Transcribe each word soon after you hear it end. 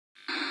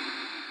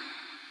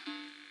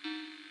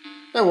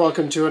And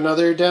welcome to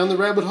another Down the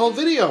Rabbit Hole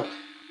video.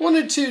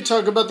 Wanted to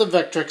talk about the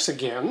Vectrex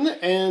again,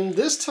 and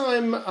this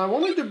time I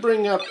wanted to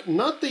bring up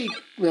not the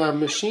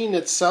machine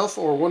itself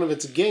or one of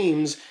its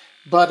games,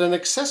 but an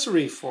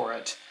accessory for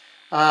it.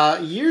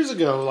 Years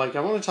ago, I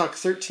want to talk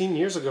 13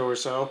 years ago or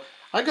so,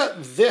 I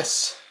got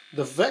this,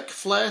 the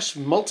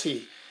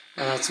VecMulti.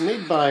 It's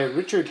made by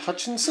Richard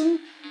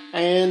Hutchinson,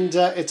 and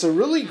it's a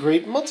really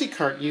great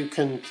multi-cart. You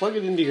can plug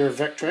it into your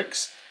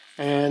Vectrex,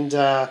 and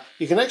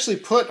you can actually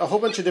put a whole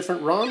bunch of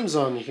different ROMs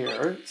on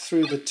here.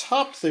 Through the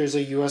top there's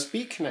a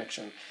USB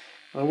connection.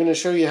 I'm going to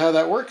show you how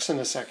that works in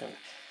a second.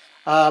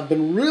 I've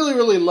been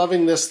really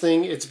loving this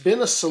thing. It's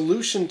been a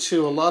solution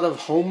to a lot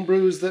of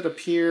homebrews that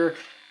appear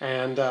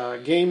and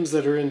games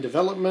that are in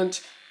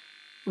development.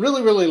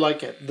 Really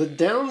like it. The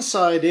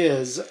downside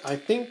is, I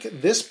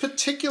think this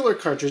particular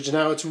cartridge,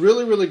 now it's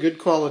really good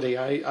quality.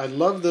 I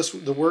love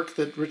the work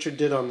that Richard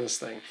did on this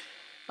thing.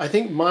 I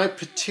think my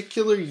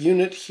particular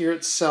unit here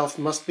itself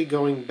must be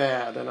going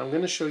bad, and I'm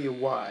going to show you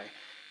why.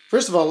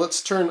 First of all,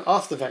 let's turn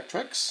off the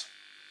Vectrex.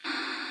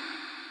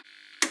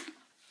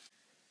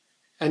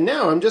 And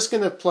now I'm just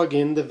going to plug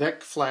in the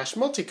VecFlash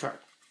multicart.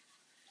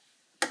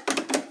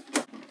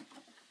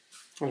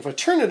 And if I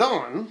turn it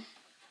on,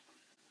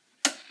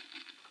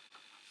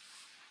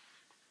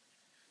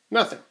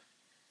 nothing.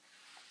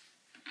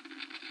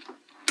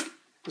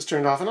 Just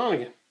turn it off and on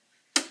again.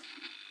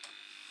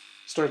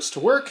 Starts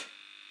to work.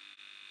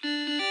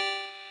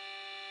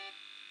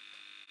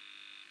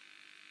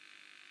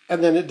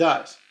 And then it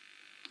dies.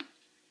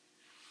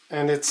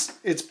 And it's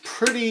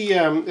pretty,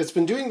 it's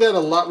been doing that a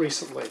lot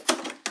recently.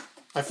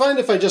 I find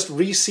if I just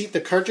reseat the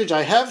cartridge,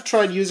 I have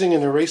tried using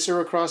an eraser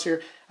across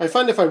here. I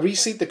find if I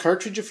reseat the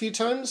cartridge a few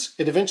times,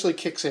 it eventually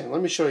kicks in.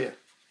 Let me show you.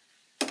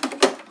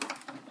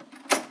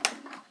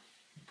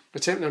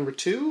 Attempt number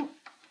 2.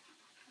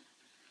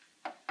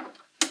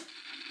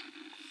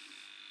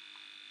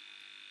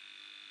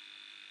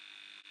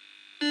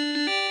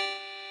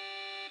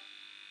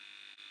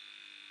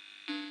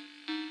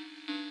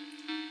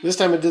 This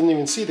time it didn't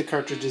even see the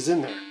cartridges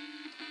in there.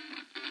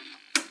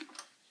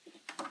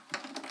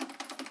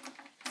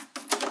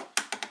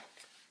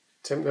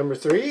 Attempt number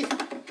 3.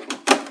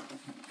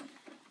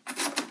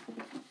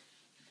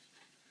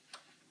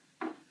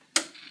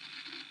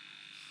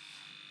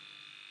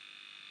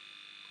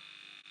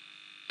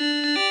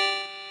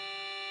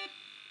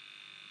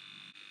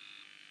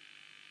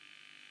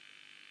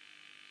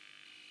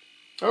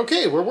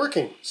 Okay, we're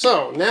working.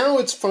 So now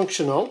it's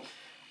functional.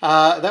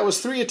 That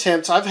was 3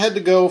 attempts. I've had to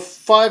go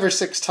 5 or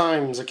 6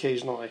 times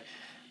occasionally.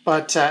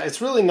 But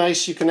it's really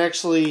nice. You can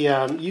actually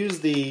use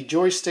the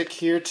joystick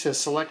here to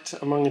select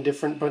among a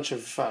different bunch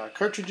of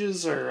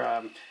cartridges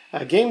or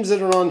games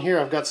that are on here.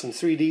 I've got some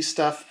 3D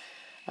stuff.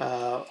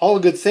 All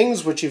good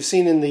things, which you've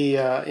seen in the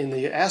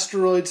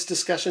asteroids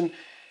discussion.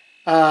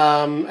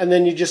 And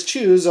then you just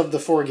choose of the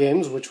 4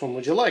 games, which one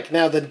would you like.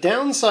 Now the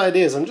downside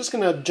is, I'm just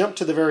going to jump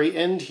to the very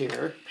end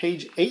here,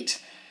 page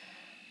 8.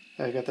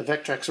 I've got the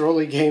Vectrex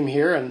Rolly game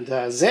here, and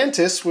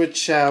Xantis,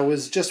 which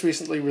was just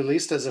recently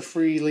released as a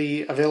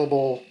freely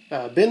available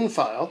bin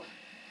file.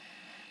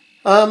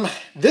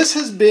 This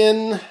has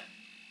been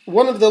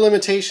one of the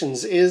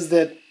limitations, is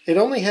that it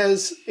only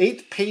has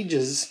 8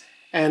 pages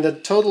and a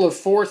total of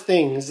 4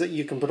 things that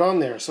you can put on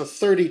there, so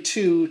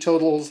 32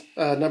 total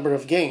number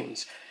of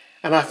games.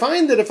 And I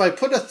find that if I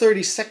put a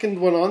 30-second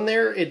one on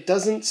there, it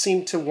doesn't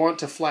seem to want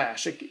to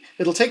flash.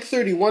 It'll take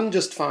 31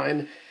 just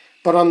fine,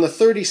 but on the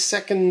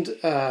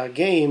 30-second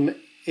game,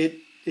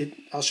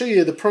 I'll show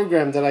you the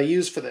program that I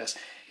use for this.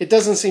 It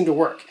doesn't seem to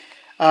work.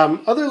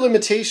 Other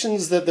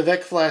limitations that the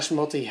VecFlash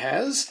Multi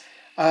has,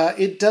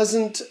 it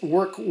doesn't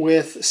work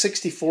with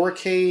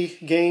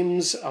 64K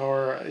games,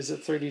 or is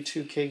it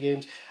 32K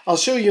games? I'll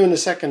show you in a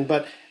second,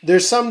 but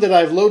there's some that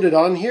I've loaded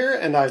on here,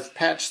 and I've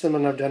patched them,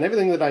 and I've done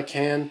everything that I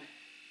can,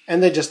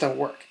 and they just don't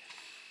work.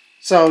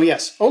 So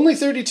yes, only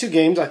 32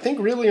 games, I think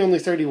really only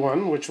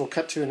 31, which we'll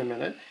cut to in a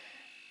minute.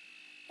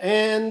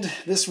 And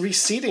this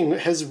reseating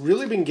has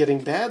really been getting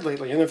bad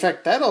lately. And in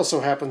fact, that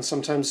also happens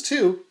sometimes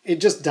too. It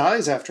just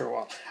dies after a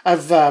while.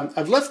 I've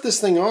left this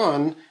thing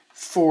on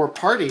for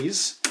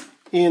parties.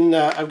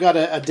 I've got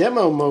a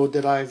demo mode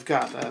that I've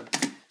got.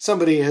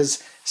 Somebody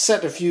has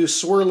set a few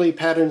swirly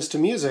patterns to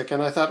music,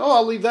 and I thought, oh,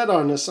 I'll leave that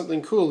on as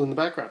something cool in the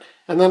background.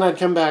 And then I'd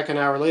come back an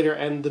hour later,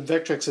 and the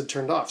Vectrex had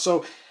turned off.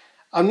 So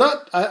I'm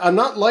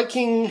not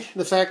liking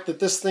the fact that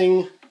this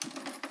thing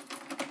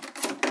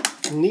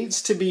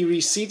needs to be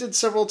reseated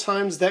several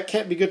times. That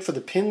can't be good for the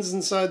pins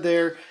inside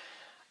there,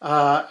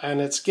 and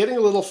it's getting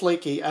a little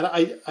flaky. And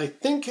I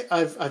think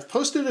I've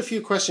posted a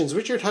few questions.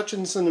 Richard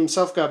Hutchinson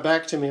himself got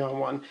back to me on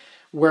one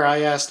where I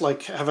asked,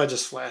 have I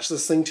just flashed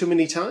this thing too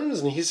many times?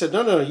 And he said,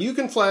 no, you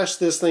can flash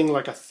this thing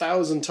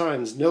 1,000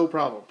 times, no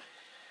problem.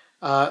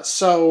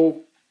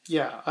 So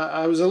yeah,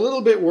 I was a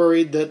little bit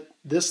worried that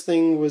this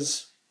thing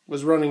was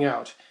running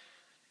out.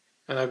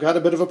 And I've got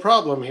a bit of a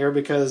problem here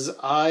because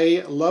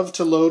I love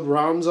to load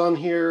ROMs on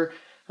here,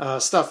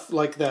 stuff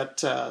like that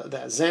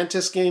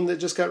Xantis game that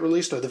just got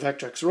released, or the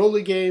Vectrex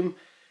Rolly game.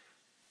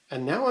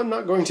 And now I'm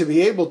not going to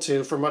be able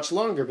to for much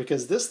longer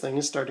because this thing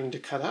is starting to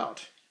cut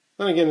out.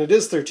 Then again, it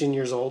is 13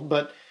 years old,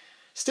 but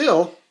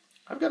still,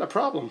 I've got a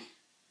problem.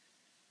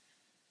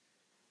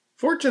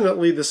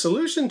 Fortunately, the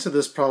solution to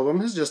this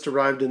problem has just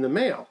arrived in the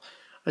mail.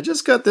 I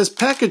just got this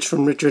package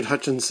from Richard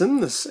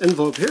Hutchinson, this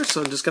envelope here,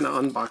 so I'm just going to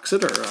unbox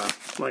it,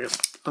 or I guess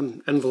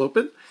unenvelope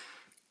it.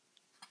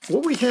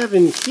 What we have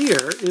in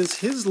here is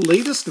his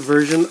latest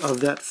version of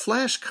that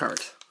flash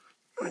cart.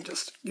 Let me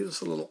just give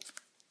this a little...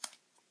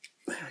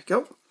 There we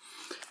go.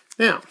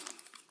 Now,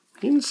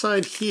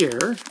 inside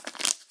here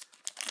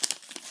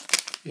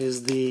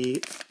is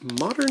the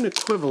modern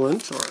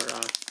equivalent,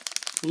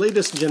 or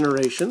latest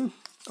generation,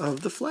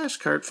 of the flash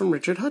cart from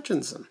Richard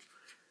Hutchinson.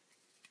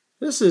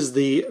 This is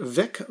the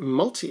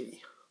VecMulti.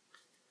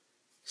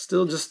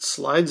 Still just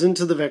slides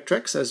into the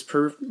Vectrex as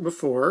per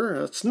before.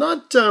 It's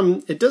not,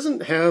 it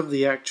doesn't have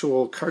the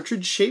actual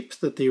cartridge shape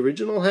that the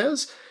original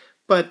has,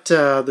 but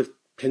the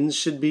pins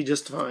should be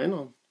just fine.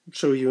 I'll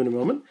show you in a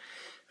moment.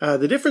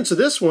 The difference of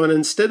this one,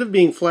 instead of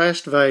being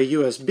flashed via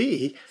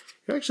USB,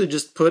 you actually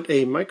just put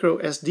a micro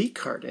SD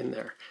card in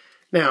there.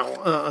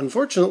 Now,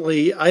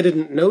 unfortunately, I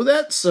didn't know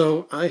that,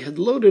 so I had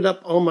loaded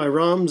up all my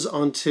ROMs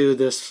onto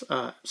this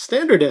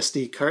standard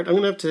SD card. I'm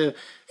going to have to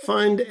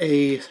find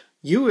a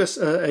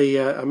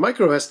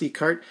micro SD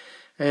card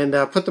and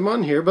put them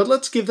on here, but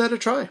let's give that a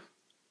try.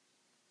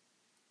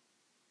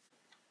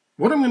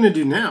 What I'm going to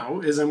do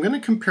now is I'm going to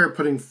compare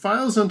putting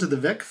files onto the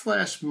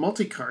VecFlash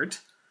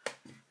multi-cart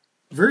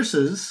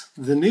versus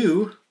the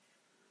new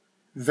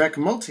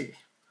VecMulti.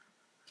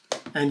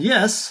 And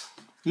yes,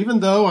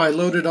 even though I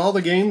loaded all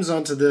the games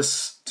onto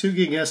this 2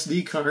 gig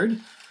SD card,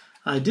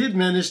 I did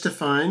manage to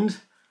find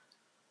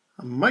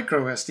a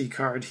micro SD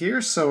card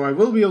here, so I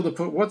will be able to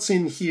put what's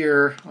in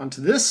here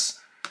onto this,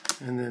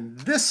 and then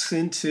this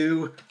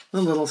into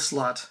the little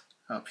slot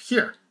up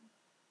here.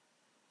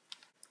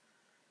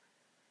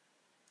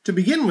 To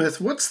begin with,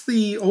 what's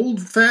the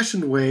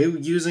old-fashioned way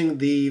using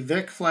the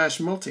VecFlash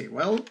Multi?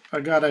 Well,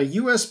 I got a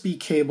USB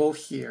cable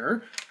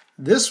here.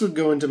 This would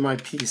go into my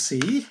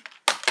PC,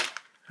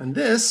 and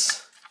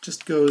this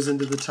just goes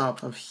into the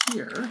top of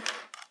here.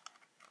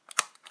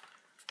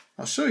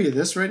 I'll show you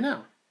this right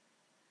now.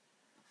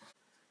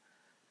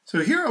 So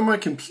here on my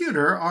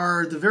computer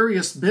are the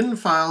various bin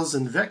files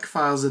and Vec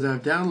files that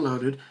I've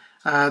downloaded.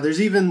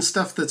 There's even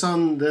stuff that's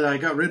on that I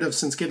got rid of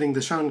since getting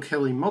the Sean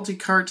Kelly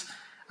multi-cart.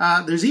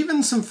 There's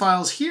even some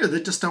files here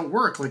that just don't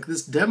work, like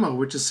this demo,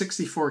 which is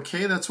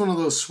 64K. That's one of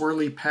those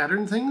swirly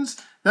pattern things.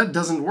 That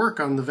doesn't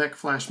work on the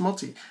VecFlash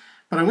Multi.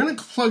 But I'm going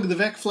to plug the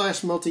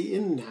VecFlash Multi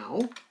in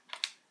now.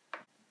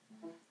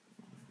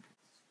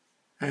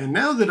 And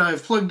now that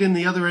I've plugged in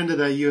the other end of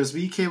that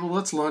USB cable,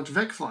 let's launch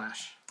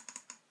VecFlash.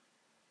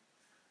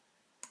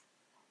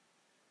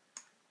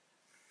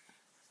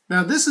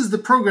 Now this is the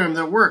program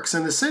that works,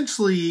 and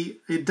essentially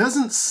it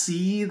doesn't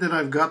see that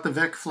I've got the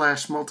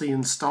VecFlash Multi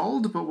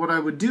installed, but what I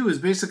would do is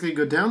basically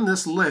go down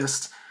this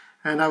list,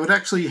 and I would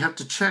actually have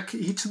to check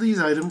each of these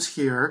items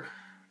here,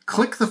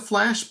 click the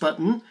flash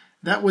button.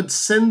 That would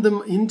send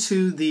them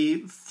into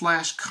the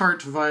flash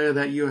cart via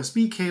that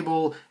USB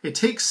cable. It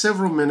takes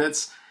several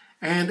minutes,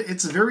 and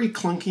it's very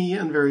clunky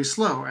and very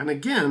slow. And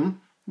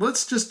again,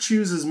 let's just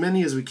choose as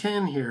many as we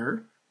can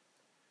here.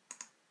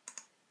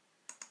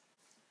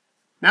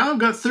 Now I've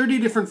got 30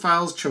 different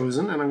files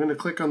chosen, and I'm going to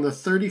click on the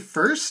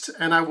 31st,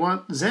 and I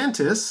want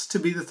Xantis to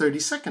be the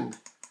 32nd.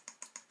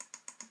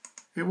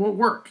 It won't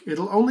work.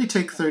 It'll only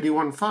take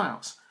 31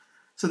 files.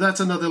 So that's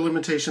another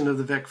limitation of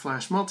the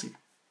VecFlash Multi.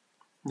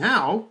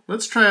 Now,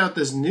 let's try out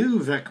this new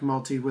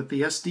VecMulti with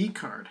the SD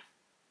card.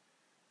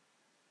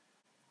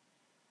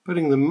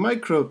 Putting the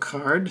micro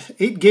card,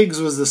 8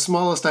 gigs was the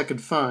smallest I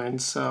could find,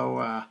 so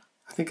I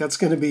think that's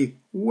going to be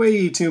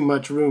way too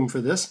much room for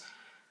this.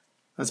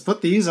 Let's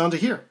put these onto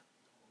here.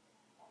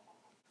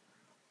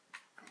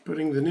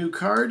 Putting the new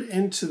card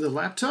into the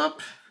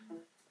laptop.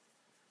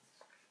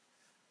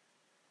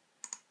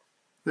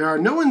 There are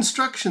no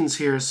instructions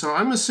here, so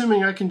I'm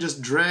assuming I can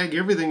just drag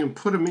everything and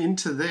put them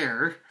into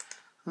there.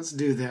 Let's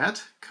do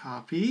that.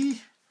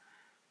 Copy.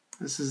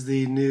 This is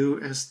the new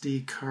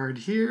SD card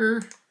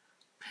here.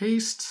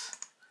 Paste.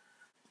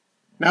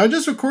 Now I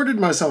just recorded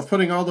myself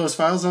putting all those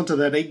files onto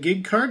that 8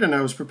 gig card, and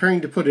I was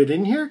preparing to put it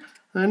in here,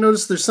 and I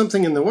noticed there's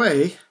something in the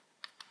way.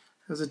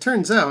 As it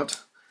turns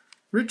out,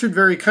 Richard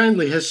very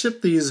kindly has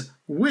shipped these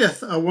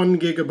with a 1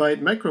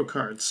 gigabyte micro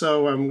card,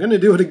 so I'm going to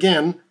do it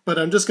again, but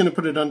I'm just going to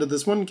put it onto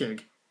this 1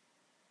 gig.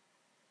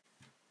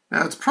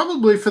 Now it's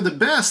probably for the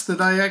best that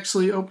I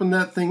actually opened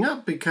that thing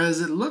up, because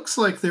it looks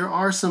like there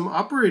are some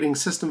operating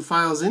system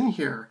files in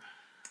here.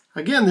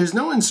 Again, there's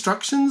no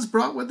instructions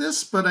brought with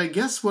this, but I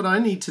guess what I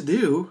need to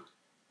do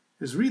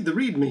is read the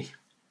README.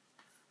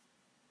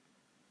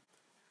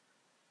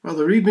 Well,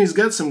 the README's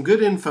got some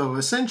good info.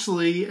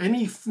 Essentially,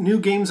 any new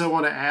games I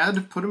want to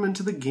add, put them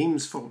into the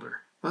games folder.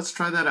 Let's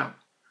try that out.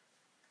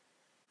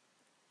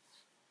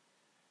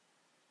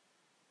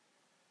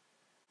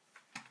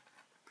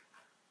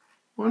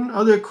 One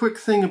other quick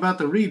thing about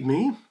the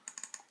README.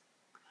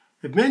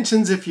 It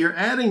mentions if you're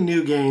adding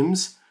new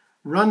games,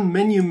 run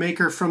menu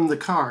maker from the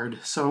card.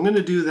 So I'm going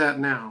to do that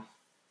now.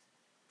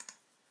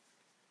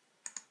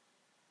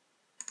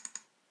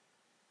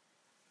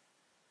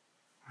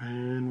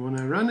 And when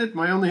I run it,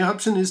 my only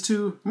option is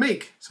to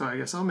make. So I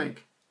guess I'll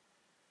make.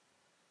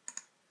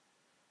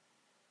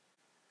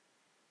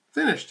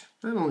 Finished.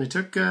 That only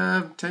took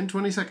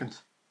 10-20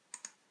 seconds.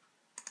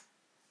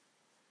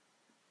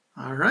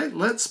 All right,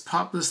 let's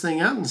pop this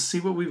thing out and see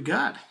what we've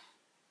got.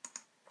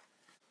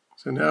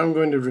 So now I'm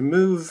going to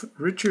remove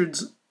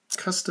Richard's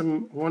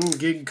custom 1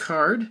 gig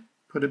card,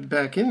 put it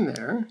back in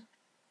there.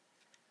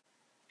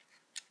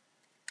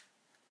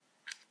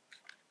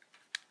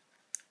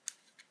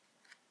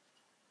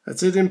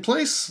 That's it in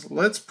place.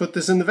 Let's put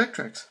this in the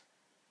Vectrex.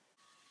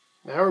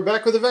 Now we're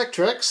back with the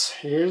Vectrex.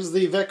 Here's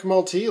the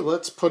VecMulti.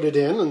 Let's put it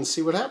in and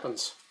see what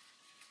happens.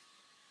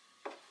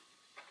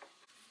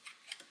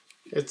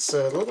 It's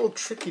a little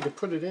tricky to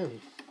put it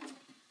in.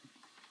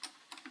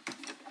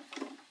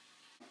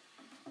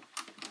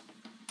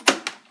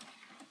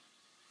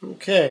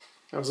 Okay,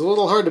 that was a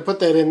little hard to put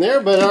that in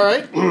there, but all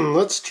right,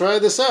 let's try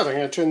this out. I'm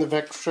going to turn the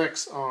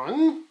Vectrex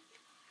on.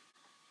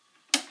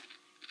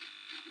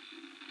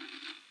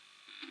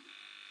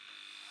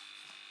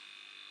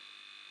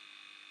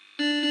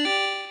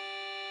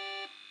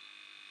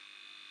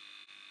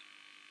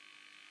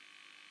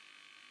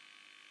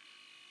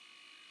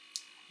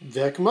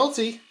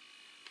 VecMulti.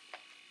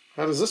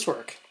 How does this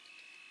work?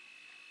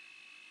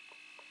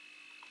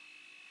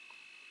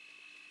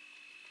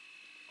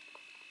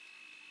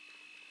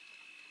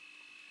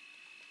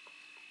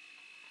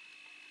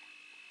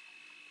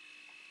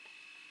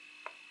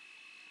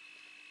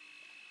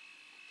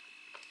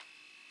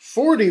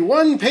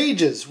 "41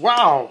 pages.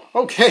 Wow.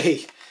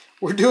 Okay.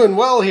 We're doing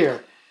well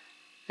here.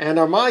 And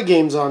are my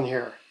games on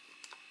here?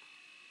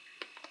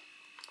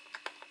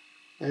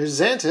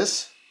 There's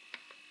Xantis.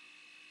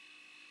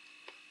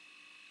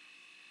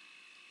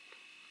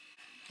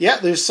 Yeah,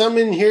 there's some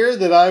in here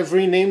that I've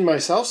renamed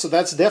myself, so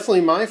that's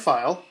definitely my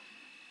file.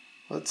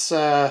 Let's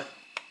try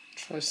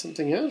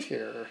something out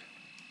here.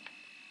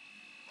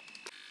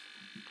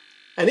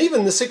 And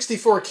even the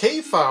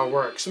 64K file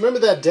works. Remember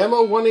that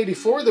demo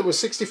 184 that was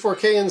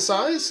 64K in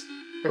size?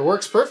 It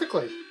works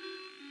perfectly.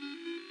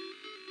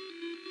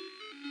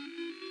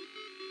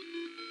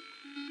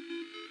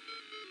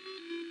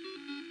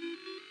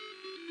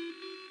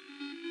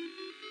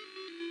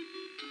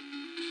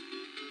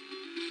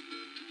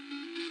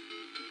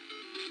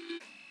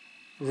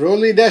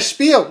 Rolli das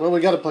Spiel. Well, we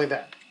got to play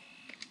that.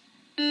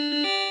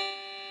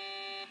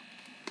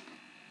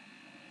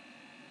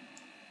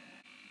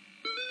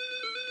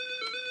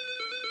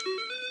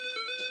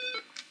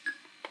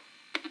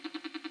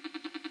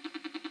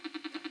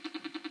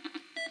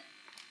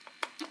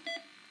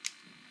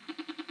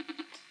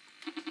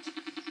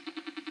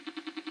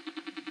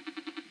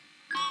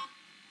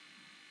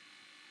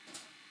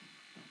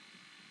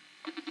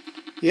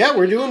 Yeah,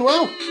 we're doing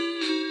well.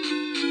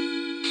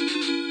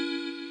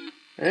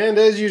 And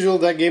as usual,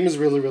 that game is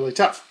really, really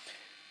tough.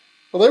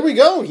 Well, there we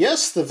go.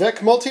 Yes, the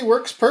VecMulti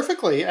works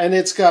perfectly, and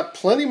it's got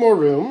plenty more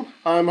room.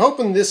 I'm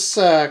hoping this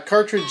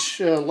cartridge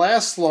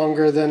lasts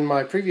longer than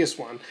my previous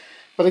one.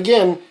 But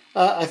again,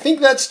 I think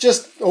that's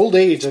just old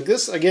age. Like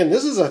this, again,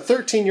 this is a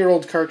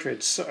 13-year-old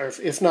cartridge,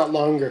 if not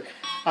longer.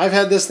 I've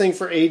had this thing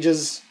for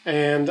ages,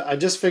 and I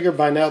just figured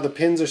by now the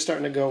pins are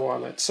starting to go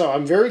on it. So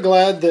I'm very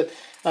glad that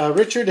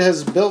Richard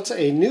has built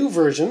a new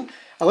version.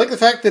 I like the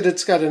fact that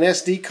it's got an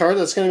SD card.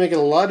 That's going to make it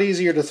a lot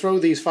easier to throw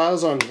these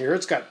files on here.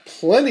 It's got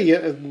plenty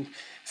of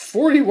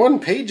 41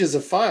 pages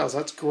of files.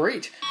 That's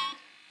great.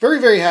 Very,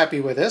 very happy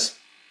with this.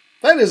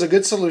 That is a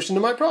good solution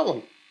to my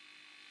problem.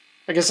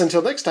 I guess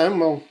until next time,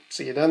 we'll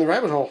see you down the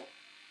rabbit hole.